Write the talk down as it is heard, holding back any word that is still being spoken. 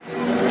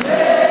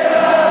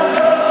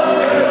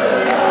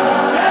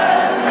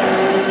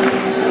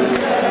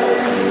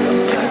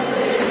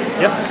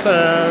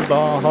Da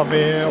har vi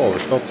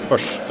overstått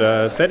første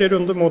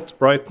serierunde mot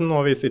Brighton,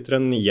 og vi sitter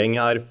en gjeng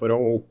her for å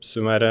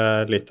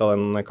oppsummere litt av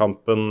den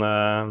kampen.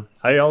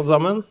 Hei alle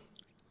sammen.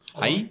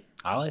 Hei.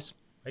 Alice.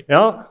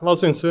 Ja, hva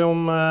synes vi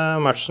om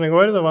matchen i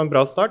går? Det var en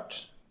bra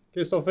start,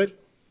 Kristoffer.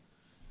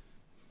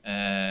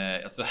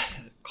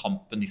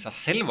 Kampen i seg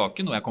selv var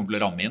ikke noe jeg kom til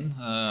å ramme inn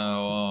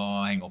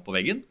og henge opp på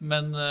veggen,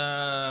 men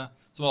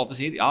som man alltid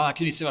sier, ja, jeg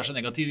kunne ikke være så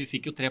negativ, vi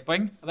fikk jo 3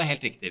 poeng. Det er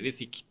helt riktig, vi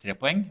fikk 3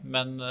 poeng,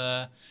 men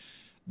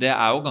det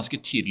er jo ganske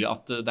tydelig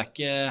at det er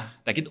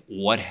ikke et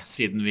år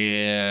siden vi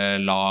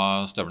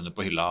la støvlene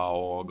på hylla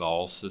og ga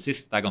oss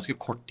sist. Det er ganske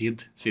kort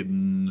tid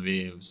siden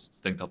vi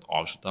strengt tatt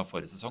avsluttet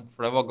forrige sesong,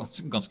 for det var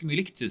ganske mye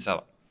likt, synes jeg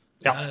da.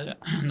 Ja.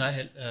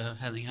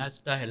 Henning her,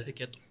 det er heller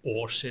ikke et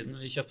år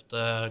siden vi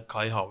kjøpte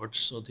Kai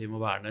Havertz og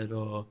Timo Werner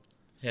og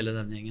hele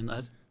den gjengen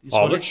der.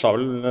 Havertz har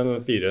vel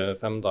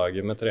 4-5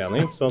 dager med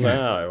trening, så det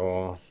er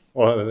jo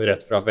rett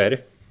fra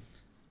ferie.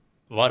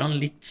 Var han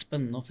litt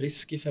spennende og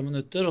frisk i 5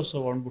 minutter, og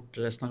så var han borte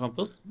resten av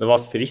kampen? Det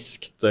var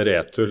friskt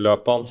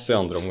returløpet hans i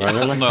andre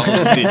omgangen. Ja, når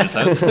han driter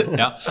seg ut.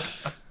 Ja.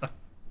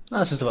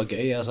 Jeg synes det var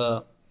gøy.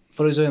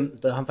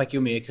 Han fikk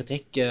jo mye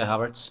kritikk,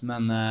 Havertz,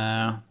 men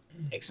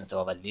jeg synes det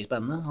var veldig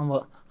spennende.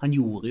 Han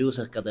gjorde jo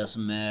cirka det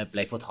som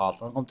ble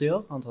fortalt han kom til å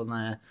gjøre. Han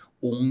er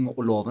ung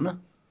og lovende,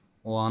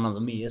 og han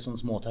hadde mye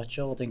sånn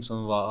småtoucher og ting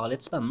som var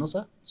litt spennende å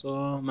se.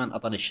 Men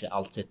at han ikke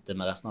alt sitter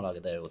med resten av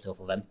laget, det er jo til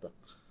å forvente.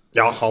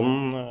 Ja,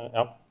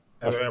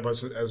 Jeg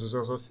synes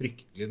det så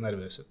fryktelig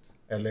nervøs ut,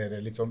 eller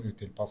litt sånn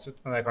utilpasset,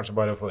 men det er kanskje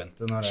bare å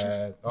forvente når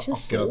det ikke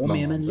så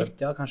mye, men litt,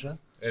 ja, kanskje.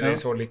 Eller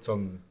så litt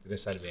sånn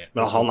reservert.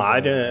 Men han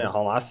er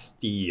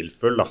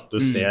stilfull, da. Du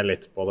ser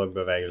litt på det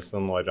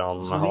bevegelsen når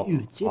han...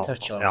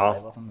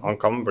 Han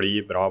kan bli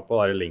bra på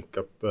det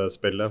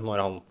link-up-spillet når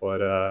han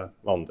får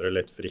vandre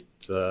litt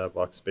fritt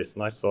bak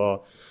spissen her.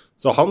 Så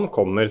han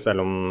kommer,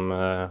 selv om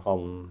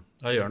han...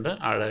 Hva gjør han det?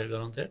 Er det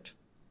garantert?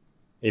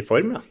 I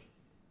form, ja.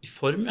 I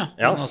form, ja.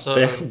 Ja, altså...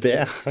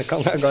 det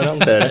kan jeg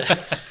garantere.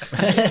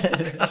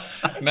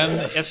 Men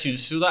jeg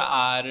synes jo det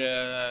er...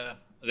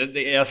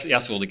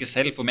 Jeg så det ikke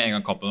selv, for med en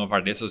gang kampen var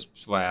ferdig, så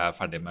var jeg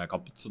ferdig med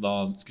kampen. Så da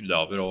skrudde jeg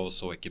over og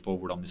så ikke på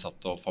hvordan de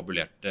satt og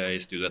fabulerte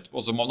i studio etterpå.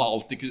 Og så må man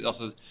alltid...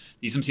 Altså,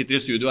 de som sitter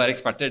i studio og er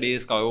eksperter,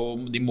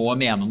 de må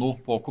mene noe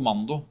på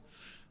kommando.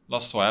 Da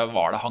så jeg,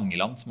 var det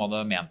Hangeland som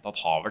hadde ment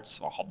at Havertz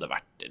hadde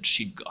vært en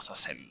skygge av seg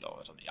selv. Og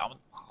sånn, ja, men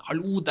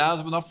hallo, det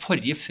er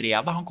forrige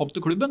fredag han kom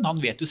til klubben.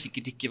 Han vet jo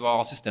sikkert ikke hva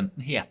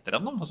assistenten heter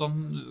ennå. Altså,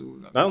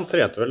 han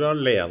trente vel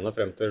alene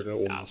frem til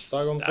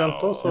onsdag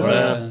omtrent også. Det var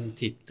en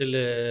titel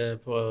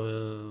på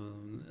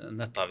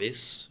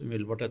nettavis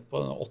umiddelbart etterpå.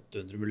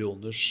 800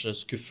 millioners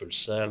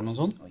skuffelse eller noe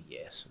sånt.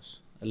 Jesus.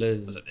 Eller...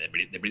 Altså, det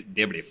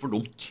blir for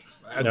dumt.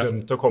 Det er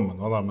dømt å komme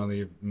nå, da, men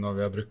når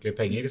vi har brukt litt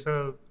penger, så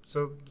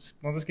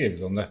må det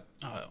skrives om det.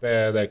 Det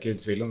er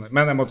ikke tvil om det.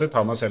 Men jeg måtte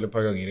ta meg selv et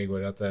par ganger i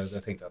går at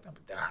jeg tenkte at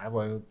det her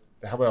var jo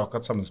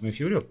akkurat samme som i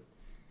fjor, jo.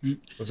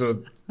 Og så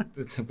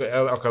det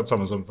er akkurat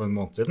samme som for en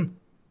måned siden.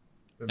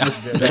 Det er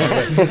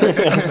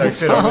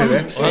ikke så rart i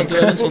det. Du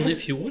er en sånn i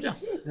fjor, ja.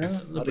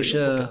 Har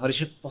de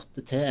ikke fått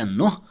det til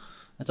ennå?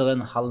 Etter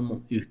en halv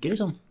uke,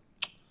 liksom?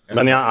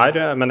 Men jeg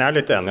er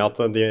litt enig i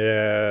at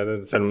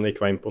selv om det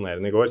ikke var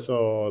imponerende i går, så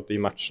de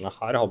matchene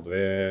her hadde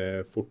vi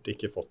fort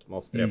ikke fått med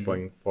oss 3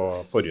 poeng på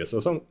forrige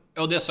sesong.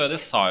 Ja, det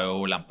sa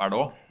jo Lampard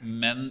også.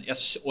 Men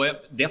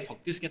det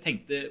faktisk jeg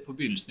tenkte på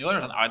begynnelsen i år,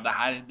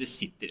 det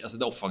sitter, altså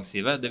det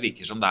offensive, det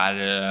virker som det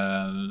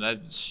er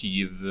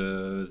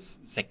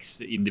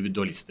 7-6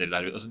 individualister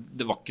der. Altså,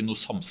 det var ikke noe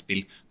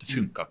samspill, det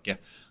funket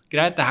ikke.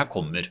 Greit, det her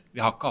kommer.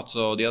 Vi har ikke hatt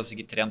de har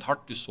sikkert trent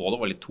hardt. Du så det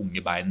var litt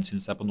tunge bein,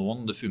 synes jeg, på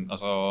noen.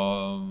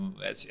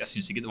 Jeg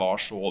synes ikke det var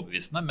så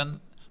overbevisende, men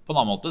på en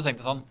annen måte så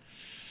tenkte jeg sånn,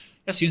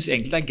 jeg synes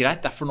egentlig det er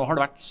greit, derfor nå har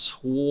det vært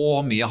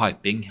så mye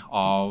hyping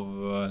av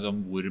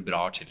hvor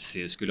bra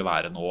Chelsea skulle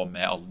være nå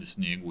med alle disse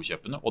nye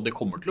godkjøpene, og det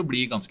kommer til å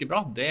bli ganske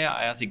bra, det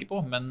er jeg sikker på,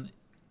 men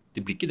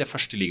det blir ikke det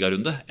første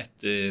ligarunde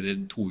etter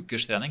 2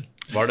 ukers trening.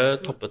 Var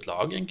det toppet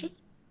lag, egentlig?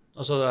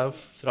 Altså det er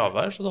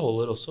fravær, så det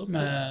holder også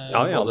med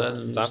både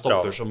en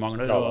stopper som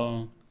mangler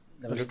og...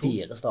 Det var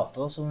 4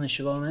 startere som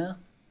ikke var med,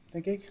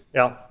 tenker jeg.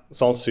 Ja,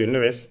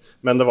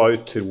 sannsynligvis. Men det var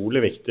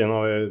utrolig viktig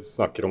når vi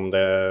snakker om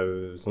det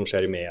som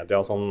skjer i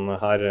media sånn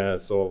her,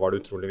 så var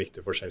det utrolig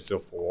viktig for Chelsea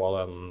å få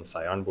den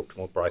seieren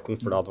borte mot Brighton,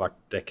 for det hadde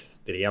vært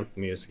ekstremt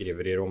mye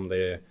skriverier om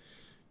de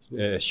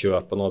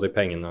kjøpene og de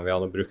pengene vi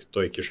hadde brukt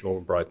og ikke slå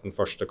Brighton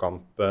første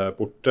kamp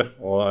borte.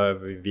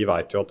 Og vi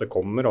vet jo at det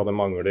kommer, og det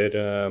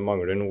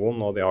mangler noen,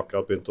 og de har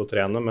akkurat begynt å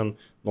trene, men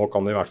nå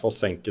kan de i hvert fall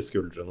senke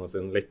skuldrene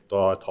sine litt og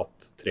ha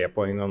tatt 3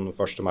 poeng den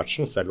første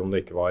matchen, selv om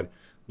det ikke var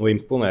noe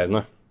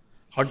imponerende.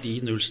 Har de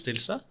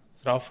nullstilt seg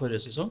fra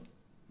forrige sesong?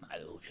 Nei,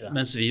 det gjorde ikke det.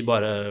 Mens vi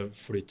bare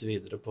flyter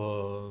videre på...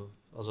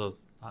 Altså,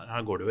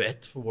 her går det jo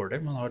ett for vår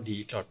del, men har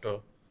de klart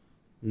å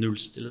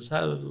nullstille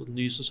seg?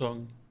 Ny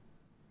sesong,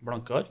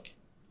 blanke ark?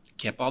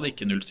 Kepa hadde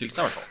ikke nullstilt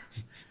seg i hvert fall.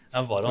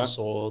 Ja, var han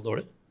så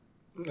dårlig?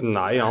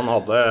 Nei, han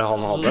hadde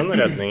en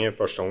redning i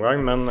første omgang,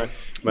 men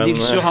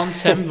Nils Johan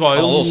Sem var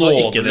jo også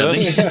ikke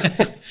nådeløs.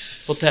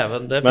 på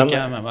TV-en. Det Men, fikk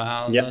jeg med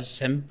meg.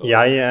 Sem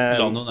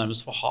la noe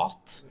nærmest for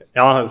hat.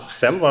 Ja,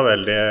 Sem var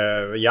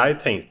veldig Jeg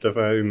tenkte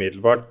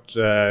umiddelbart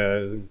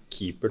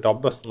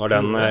keepertabbe når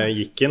den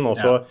gikk inn, og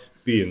så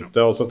begynte,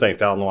 og så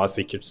tenkte jeg nå er jeg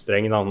sikkert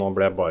streng, da. Nå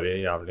ble jeg bare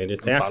jævlig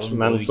irritert.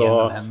 Men så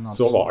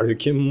var det jo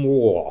ikke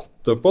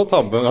måte på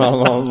tabben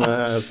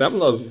av Sem,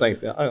 da. Så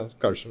tenkte jeg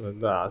kanskje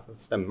det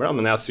stemmer, da.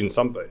 Men jeg synes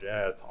han bør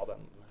ta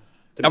den.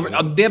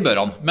 Ja, det bør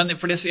han. Men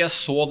fordi jeg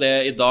så det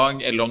i dag,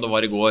 eller om det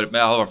var i går, men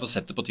jeg har i hvert fall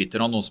sett det på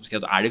Twitter, noen som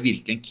skrev, det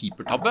virkelig en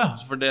keepertabbe?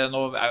 For jeg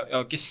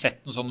har ikke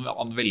sett noen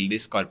sånn veldig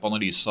skarp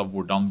analyse av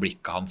hvordan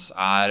blikket hans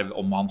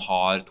om han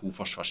har to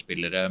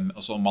forsvarsspillere,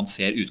 altså om man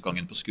ser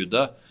utgangen på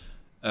skuddet.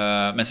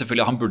 Men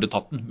selvfølgelig, han burde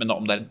tatt den, men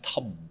om det en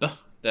tabbe,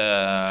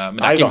 men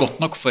det ikke godt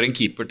nok for en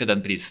keeper til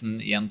den prisen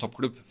i en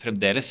toppklubb,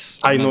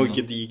 fremdeles. Nei, noe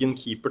gedigen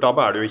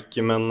keepertabbe det jo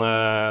ikke, men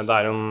det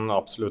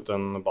absolutt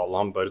en ball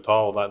han bør ta,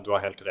 og du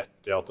har helt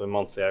rett i at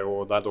man ser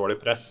jo, det dårlig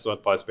press, og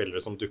et par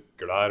spillere som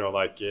dukker der, og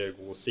det ikke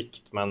god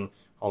sikt, men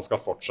han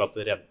skal fortsatt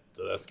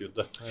redde det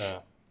skuddet,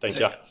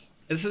 tenker jeg.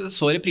 Jeg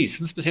så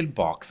reprisen spesielt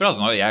bakfra,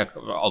 altså, jeg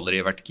har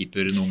aldri vært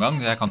keeper noen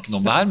gang, jeg kan ikke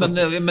noe om det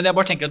her, men jeg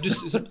bare tenker at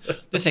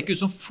det ser ikke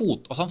ut som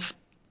fot, altså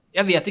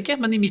jeg vet ikke,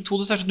 men i mitt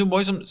hode så det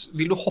sånn,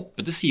 vil du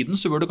hoppe til siden,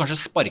 så bør du kanskje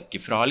sparke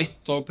fra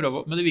litt og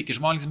prøve, men det virker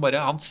som han liksom bare,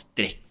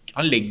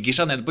 han legger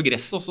seg ned på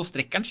gresset, og så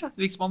strekker han seg.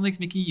 Det virker som han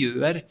liksom ikke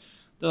gjør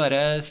det der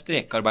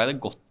strekarbeidet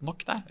godt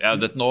nok der.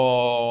 Nå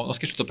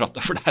skal jeg slutte å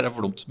prate, for det her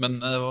for dumt,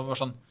 men det var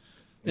sånn.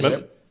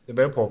 Det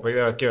ble jo påpekt,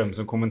 jeg vet ikke hvem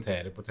som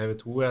kommenterer på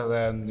TV2,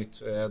 det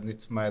nytt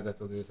for meg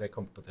dette at du ser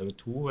kamp på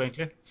TV2,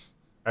 egentlig.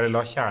 Det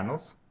Lars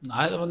Kjernås?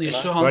 Nei, det var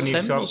Nils Johan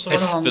Sem, og så var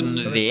det Espen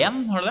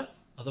Ven, har du det?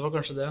 Ja, det var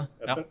kanskje det.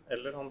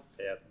 Eller han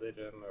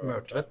Peder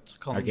Mørtvedt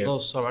kan det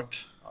også ha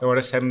vært. Det var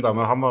det Sem da,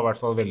 men han var i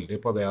hvert fall veldig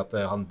på det at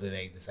han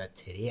bevegde seg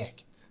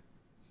tregt.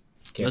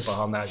 Kepa,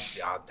 han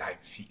det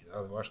fy,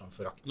 det var sånn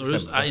forakt. Når du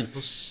inne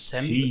på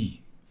Sem...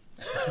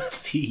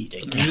 Fy,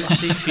 det Du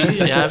sier fy,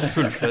 jeg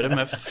fullfører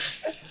med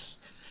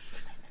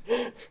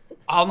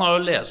Han har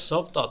jo lest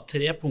opp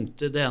 3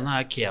 punkter. Det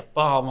ene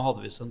Kepa, han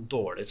hadde vist en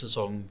dårlig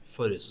sesong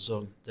forrige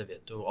sesong, det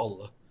vet jo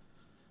alle.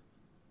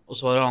 Og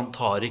så var det han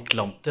Tariq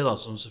Lamptey da,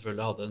 som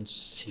selvfølgelig hadde en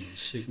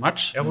sinnssyk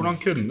match. Ja, hvordan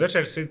kunne det?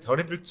 Chelsea har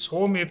de brukt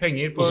så mye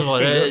penger på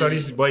spillet, og så har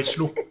de bare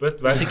sluppet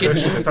hver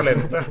største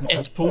talentet.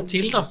 Et punkt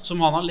til da,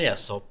 som han har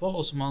lest opp på,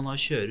 og som han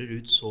kjører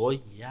ut så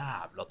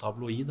jævla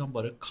tabloid han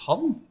bare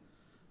kan.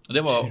 Og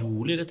det var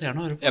utrolig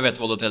irriterende å høre på. Jeg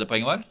vet hva det tredje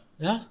poenget var.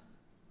 Ja.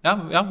 Ja,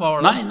 hva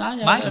var det?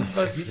 Nei.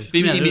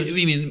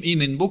 I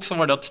min bok så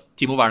var det at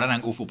Timo Werner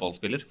en god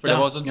fotballspiller. For det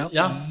var sånn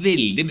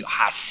veldig mye.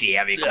 Her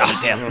ser vi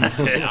kvaliteten.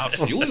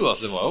 Jo,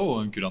 altså, det var jo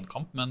en kurant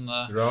kamp, men...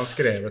 Du har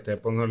skrevet det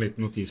på en sånn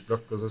liten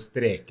notisblokk, og så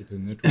streket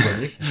under 2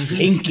 ganger.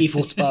 Flink i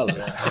fotball.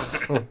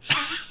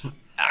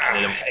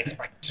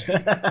 Ekspert.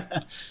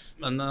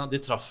 Men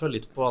de traff jo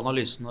litt på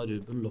analysen av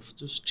Ruben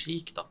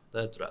Loftus-Cheek da.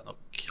 Det tror jeg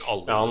nok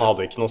alle... Ja, han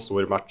hadde ikke noen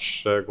stor match,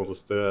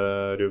 godeste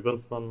Ruben,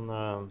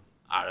 men...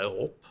 det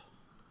håp?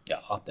 Ja,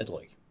 det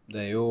tror jeg.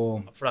 Det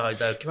jo... For det har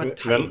jo ikke vært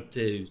tegn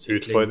til utvikling.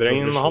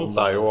 Utfordringen hans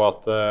jo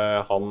at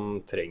han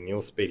trenger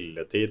jo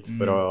spilletid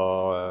for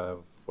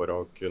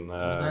å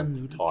kunne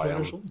ta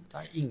igjen.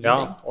 Det ingenting. Ja,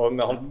 men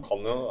han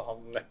kan jo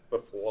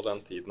neppe få den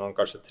tiden han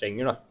kanskje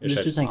trenger da. Hvis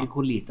du tenker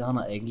hvor lite han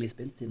har egentlig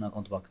spilt siden han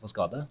kom tilbake fra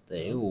skade,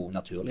 det jo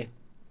naturlig.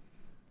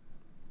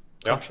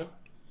 Kanskje.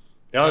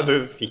 Ja,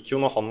 du fikk jo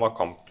når han var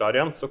kampklar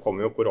igjen, så kom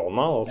jo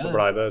korona, og så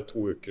ble det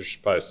 2 ukers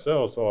pause,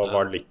 og så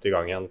var det litt i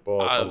gang igjen på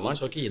sommeren. Nei, du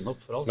skal ikke gi den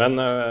opp for alt. Men,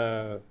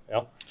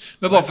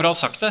 Men bare for å ha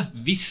sagt det,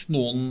 hvis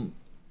noen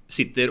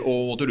sitter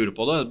og måtte lure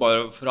på det,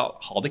 bare for å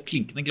ha det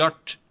klinkende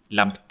klart,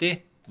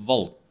 Lamptey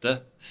valgte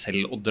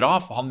selv å dra,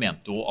 for han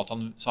mente jo at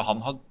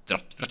han har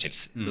dratt fra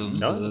Chelsea.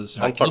 Ja, han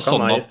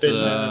takket nei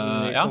til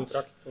ny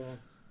kontrakt.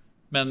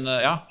 Men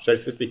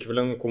Chelsea fikk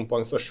vel en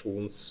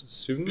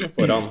kompensasjonssum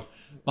for han.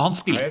 Men han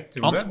spilte... Jeg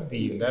tror det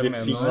deal der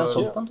med noe...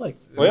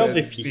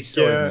 de fikk...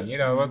 Visse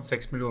ordninger, det var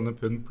 6 millioner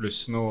pund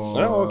pluss noe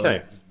her og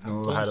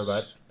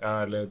der.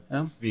 Eller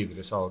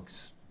videre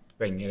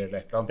salgspenger eller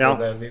et eller annet. Så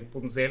det litt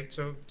potensielt,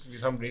 så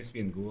hvis han blir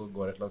svingod og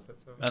går et eller annet sted.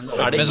 Så.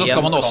 Men så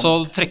skal man også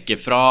trekke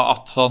fra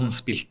at han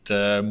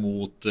spilte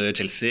mot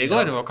Chelsea i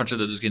går. Det var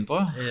kanskje det du skulle inn på?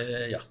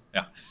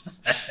 Ja.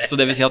 Så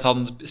det vil si at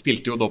han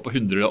spilte jo da på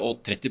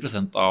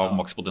 130% av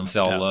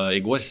makspotensialet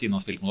i går, siden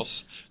han spilte mot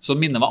oss. Så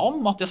minner meg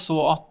om at jeg så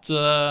at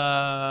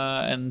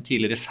en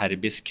tidligere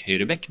serbisk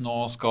høyrebekk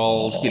nå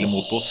skal spille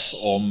mot oss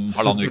om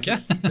 1,5 uke.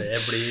 Det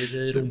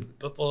blir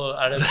rumpe på...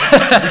 Er det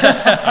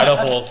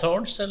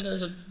Hawthorns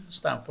eller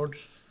Stamford?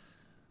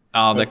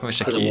 Ja, det kan vi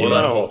sjekke.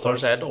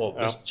 Hawthorns helt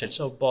overbevist.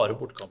 Chelsea har bare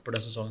bortkamper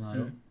denne sesongen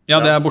her. Ja,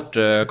 det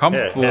bortekamp.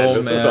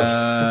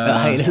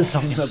 Hele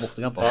sesongen med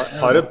bortekamper.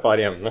 Har et par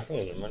hjemme.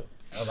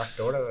 Ja, hvert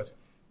år det der.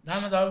 Nei,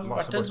 men det har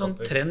vært en sånn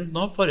trend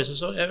nå forrige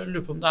sesong. Jeg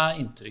lurer på om det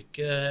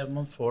inntrykket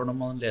man får når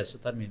man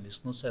leser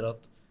terminlisten og ser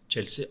at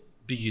Chelsea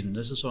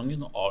begynner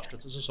sesongen og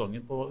avslutter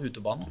sesongen på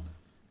utebanen.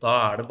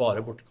 Da det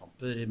bare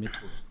bortekamper i mitt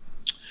hode.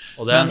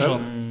 Og det en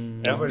sånn...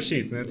 Jeg får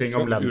skyte ned ting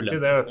om Lamptey.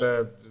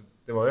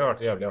 Det var jo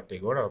jævlig artig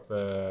i går da, at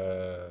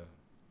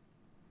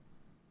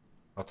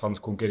at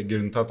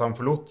grunnen til at han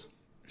forlot,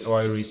 det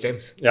var jo Reece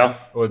James. Ja.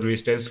 Og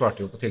Reece James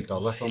svarte jo på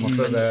tiltale. På en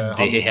måte. Den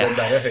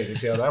der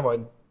høyresiden der var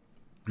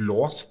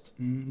låst.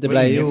 Det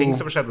ble jo ingenting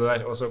som skjedde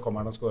der, og så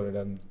kommer han og skårer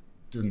den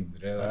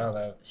dundre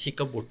der.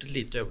 Kikket bort et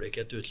lite øyeblikk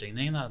etter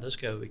utligning, nei, det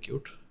skulle jeg jo ikke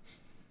gjort.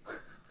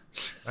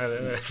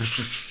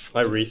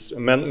 Nei, Reece.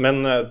 Men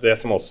det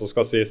som også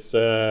skal sies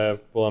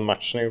på den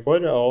matchen i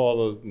går,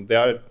 og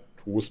det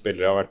to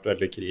spillere jeg har vært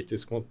veldig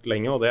kritisk mot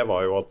lenge, og det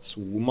var jo at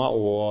Zuma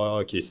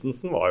og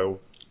Christensen var jo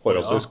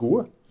forholdsvis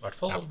gode. I hvert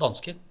fall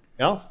dansker.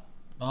 Ja.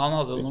 Men han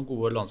hadde jo noen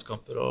gode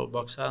landskamper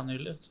bak seg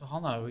nylig, så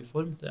han jo i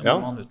form. Det må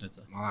man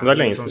utnytte. Han det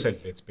litt sånn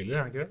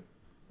selvtillitsspiller, ikke det?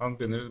 Han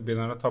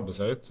begynner å tabbe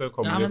seg ut, så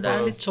kommer det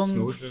på litt sånn,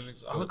 snor.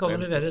 Han kan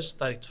levere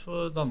sterkt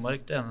for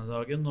Danmark den ene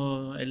dagen,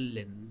 og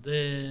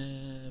elendig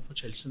for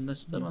Chelsea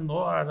neste, men nå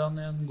han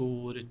i en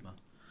god rytme.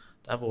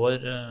 Det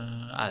vår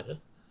ære.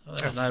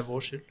 Det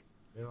vår skyld.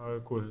 Vi har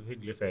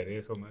hyggelig ferie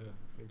i sommer.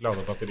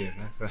 Glade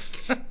batteriene.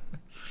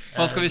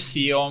 Hva skal vi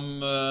si om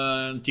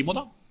Timo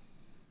da?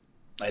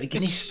 Nei, det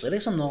gnistrer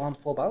liksom når han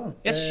får ballen.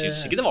 Jeg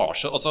synes ikke det var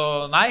så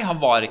nei, han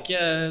var ikke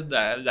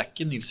det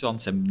ikke Nils Johan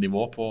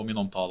Sem-nivå på min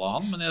omtale av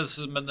han, men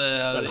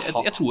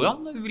jeg tror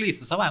han vil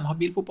vise seg å være en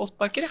habil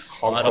fotballsparker.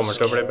 Han kommer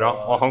til å bli bra,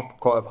 og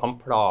han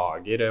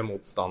plager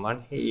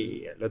motstanderen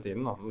hele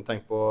tiden da.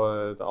 Tenk på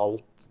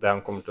alt det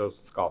han kommer til å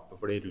skape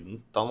for de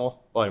rundt han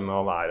også, bare med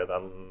å være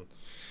den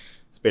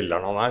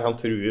spilleren han han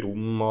truer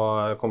rom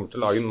og kommer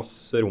til å lage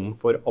masse rom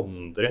for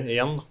andre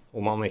igjen,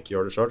 om han ikke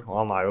gjør det selv.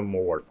 Og han jo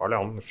målfarlig,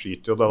 han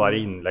skyter jo det der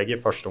innlegget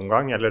i første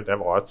omgang, eller det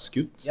var et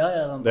skudd. Ja,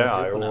 det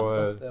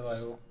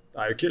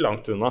jo ikke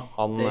langt unna.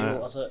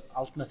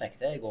 Alt vi fikk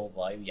til i går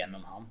var jo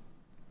gjennom ham.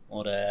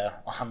 Og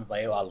han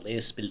var jo aldri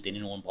spilt inn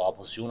i noen bra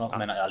posisjoner,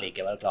 men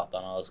likevel klarte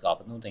han å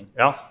skape noen ting.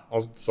 Ja,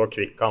 og så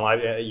kvikk han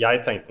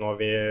Jeg tenkte når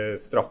vi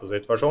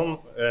straffesituasjonen,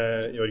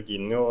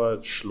 Jorginho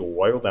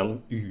slår jo den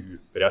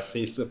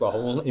upresise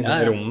ballen inn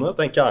i rommet,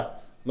 tenker jeg.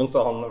 Men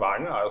så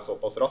Werner jo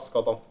såpass rask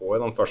at han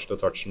får den første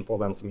touchen på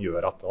den som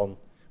gjør at han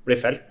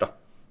blir felt. Da.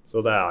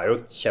 Så det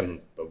jo et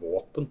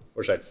kjempevåpen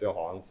for Chelsea å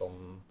ha en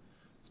sånn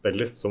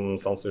spiller, som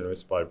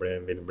sannsynligvis bare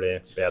vil bli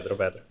bedre og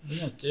bedre. Du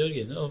nevnte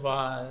Jorginho, og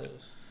hva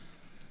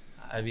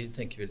vi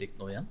tenker vi likt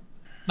nå igjen?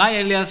 Nei,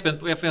 jeg spent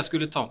på, for jeg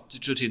skulle ta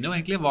til Jorginho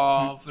egentlig,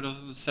 for å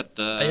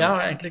sette... Jeg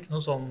har egentlig ikke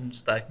noen sånn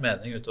sterk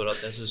mening utover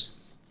at jeg synes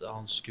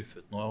han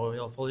skuffet nå, i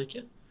alle fall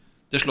ikke.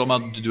 Det slår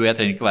meg at du og jeg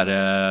trenger ikke være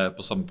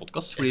på samme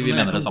podcast, fordi vi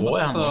mener det samme.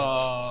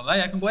 Nei,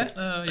 jeg kan gå,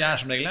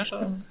 jeg som regel her, så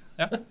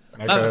ja.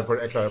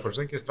 Jeg klarer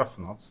fortsatt ikke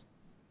straffen hans.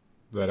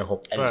 Det der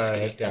hoppet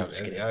helt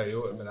jævlig.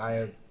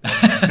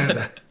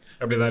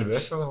 Jeg blir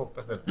nervøs av det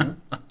hoppet.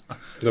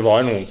 Det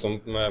var noen som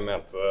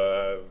mente,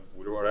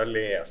 hvor var det jeg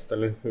leste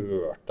eller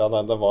hørte av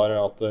det, det var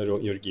at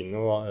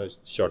Jorginho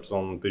kjørte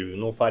sånn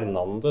Bruno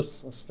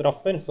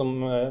Fernandes-straffer, som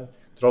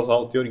tross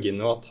alt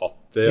Jorginho har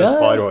tatt i et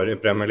par år i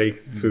Premier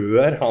League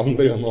før han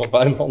Bruno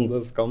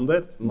Fernandes kom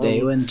dit. Det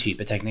jo en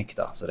type teknikk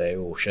da, så det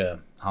jo ikke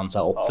han som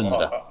har oppfunnet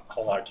det.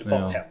 Han har ikke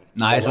patent.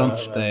 Nei, sant,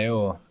 det jo...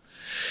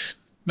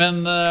 Men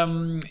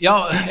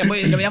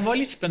jeg var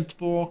litt spent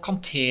på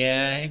Kanté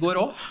i går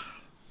også.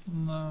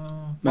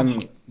 Men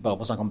bare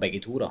for å snakke om begge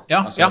to da,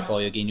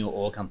 for Jorginho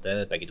og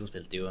Kanté, begge to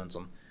spilte jo en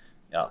sånn,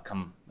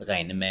 kan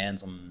regne med en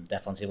sånn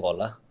defensiv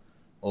rolle.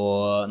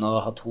 Og når du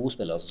har to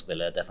spillere som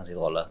spiller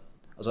defensiv rolle,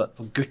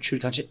 for Guds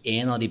skyld kan ikke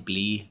en av de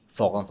bli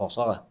foran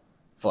forsvaret.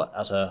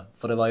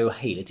 For det var jo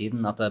hele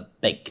tiden at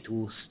begge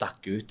to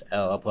stakk ut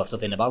og prøvde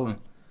å finne ballen,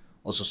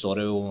 og så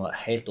står det jo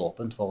helt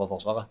åpent for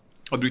forsvaret.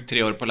 Har brukt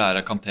 3 år på å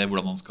lære Kanté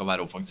hvordan han skal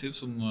være offensiv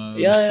som... men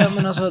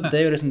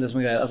det jo liksom det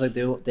som greit.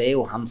 Det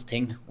jo hans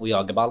ting å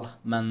jage ball,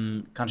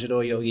 men kanskje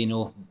da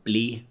Jorginho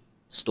blir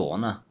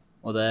stående,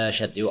 og det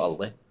skjedde jo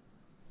aldri.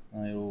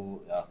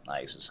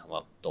 Jeg synes han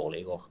var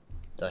dårlig i går,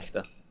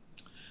 direkte.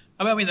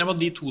 Ja, men jeg minner om at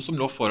de to som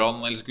lå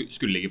foran, eller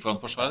skulle ligge foran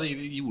forsvaret, de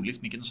gjorde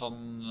liksom ikke en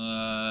sånn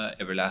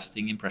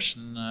everlasting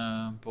impression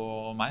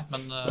på meg.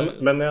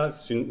 Men jeg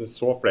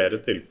så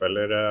flere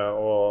tilfeller,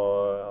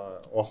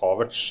 og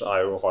Havertz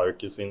har jo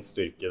ikke sin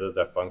styrke i det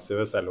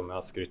defensive, selv om jeg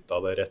har skrytt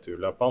av det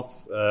returløpet hans.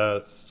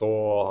 Så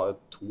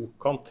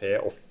tok han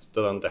til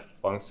ofte den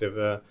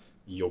defensive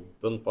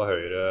jobben på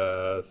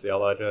høyre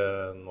siden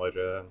der,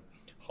 når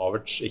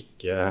Havertz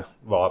ikke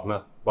var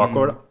med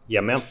bakover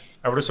hjem igjen.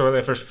 Ja, for du så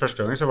det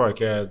første gangen så var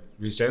ikke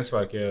Reece James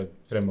var ikke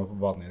fremme på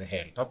banen i det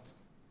hele tatt.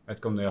 Jeg vet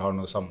ikke om det har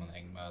noe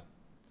sammenheng med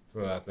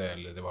at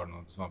det var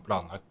noe som var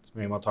planlagt.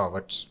 Men i og med at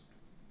Havertz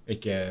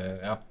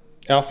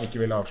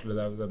ikke ville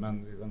avslutte det,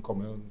 men den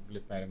kom jo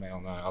litt mer med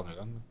andre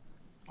gang.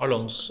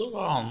 Alonso,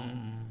 han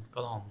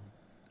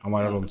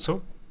var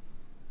Alonso.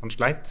 Han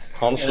sleit.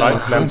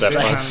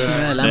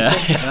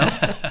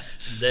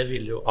 Det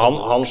vil jo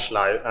han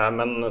sleit,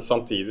 men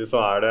samtidig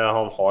så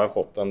han har jo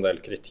fått en del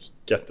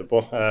kritikk etterpå,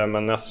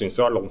 men jeg synes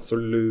jo Alonso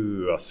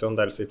løser jo en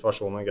del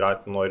situasjoner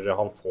greit når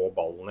han får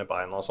ballen i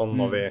beina og sånn.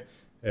 Når vi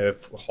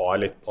har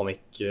litt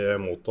panikk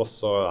mot oss,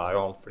 så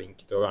jo han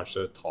flink til å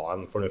kanskje ta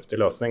en fornuftig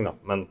løsning da.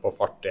 Men på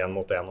fart 1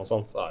 mot 1 og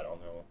sånn, så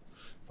han jo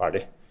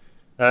ferdig.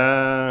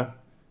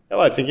 Jeg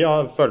vet ikke,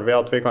 føler vi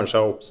at vi kanskje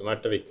har oppsummert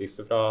det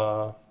viktigste fra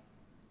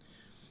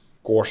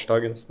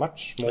gårsdagens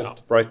match mot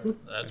Brighton?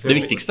 Det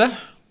viktigste?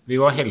 Vi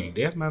var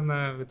heldige, men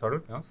vi tar det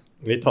med oss.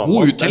 Vi tar med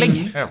God oss uttelling.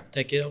 Ja.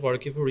 Tenker, var det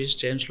ikke for Reece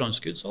James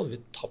langskudd, så hadde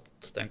vi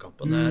tapt den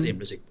kampen. Det er jeg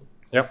rimelig sikker på.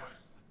 Ja.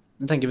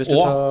 Jeg tenker hvis du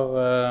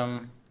tar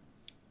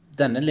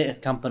denne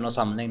kampen og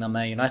sammenligner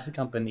med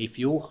United-kampen i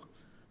fjor,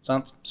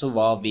 sant? Så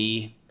var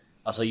vi,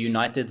 altså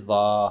United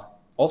var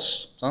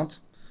oss, sant?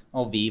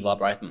 Og vi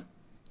var Brighton.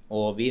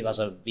 Og vi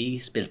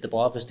spilte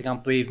bra første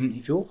kamp i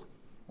fjor,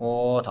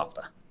 og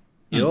tapte.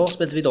 I år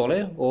spilte vi dårlig,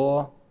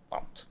 og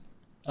vant.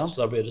 Ja.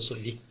 Så da blir det så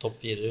vidt topp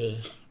 4.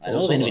 Nå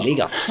vinner vi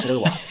ligaen, så det er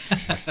jo bra.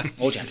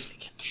 Og Champions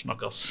League.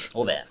 Snakkes.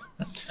 Og VM.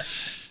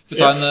 Vi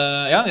tar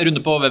en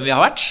runde på hvem vi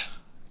har vært.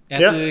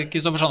 Jeg heter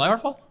Kristoffer Sanna i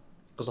hvert fall.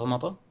 Kristoffer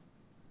Mata.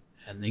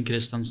 Henning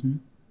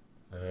Kristiansen.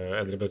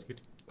 Endre Bøtker.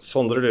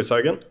 Sondre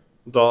Lyshaugen.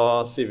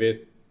 Da sier vi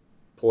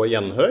på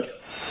gjenhør.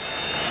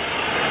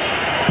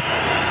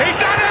 He's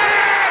done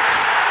it!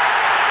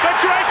 The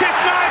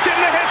greatest night in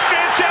the history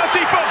of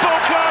Chelsea